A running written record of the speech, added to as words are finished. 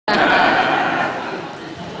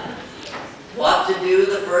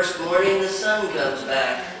first morning the sun comes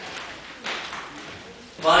back.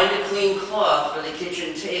 Find a clean cloth for the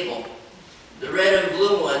kitchen table, the red and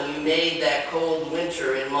blue one you made that cold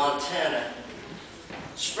winter in Montana.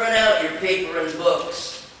 Spread out your paper and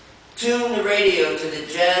books. Tune the radio to the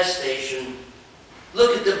jazz station.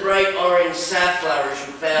 Look at the bright orange safflowers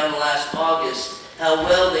you found last August, how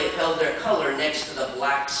well they've held their color next to the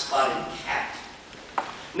black spotted cat.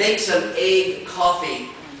 Make some egg coffee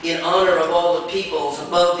in honor of all the peoples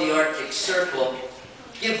above the Arctic Circle.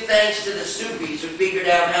 Give thanks to the Supis who figured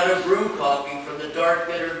out how to brew coffee from the dark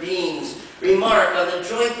bitter beans. Remark on the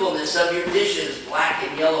joyfulness of your dishes, black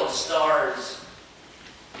and yellow stars.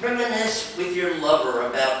 Reminisce with your lover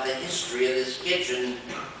about the history of this kitchen,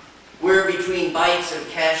 where between bites of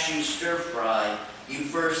cashew stir-fry, you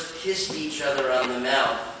first kissed each other on the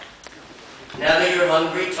mouth. Now that you're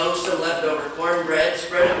hungry, toast some leftover cornbread,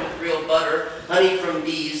 spread it with real butter, honey from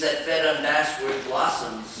bees that fed on basswood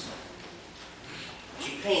blossoms.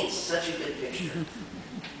 She paints such a good picture.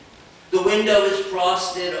 The window is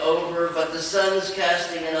frosted over, but the sun's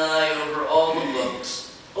casting an eye over all the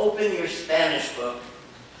books. Open your Spanish book.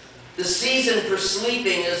 The season for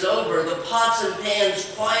sleeping is over. The pots and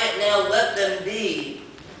pans quiet now, let them be.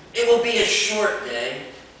 It will be a short day.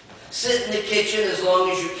 Sit in the kitchen as long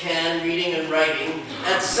as you can, reading and writing.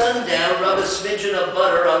 At sundown, rub a smidgen of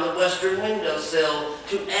butter on the western windowsill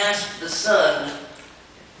to ask the sun,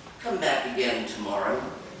 come back again tomorrow.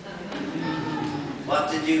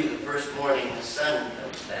 What to do the first morning the sun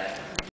comes back.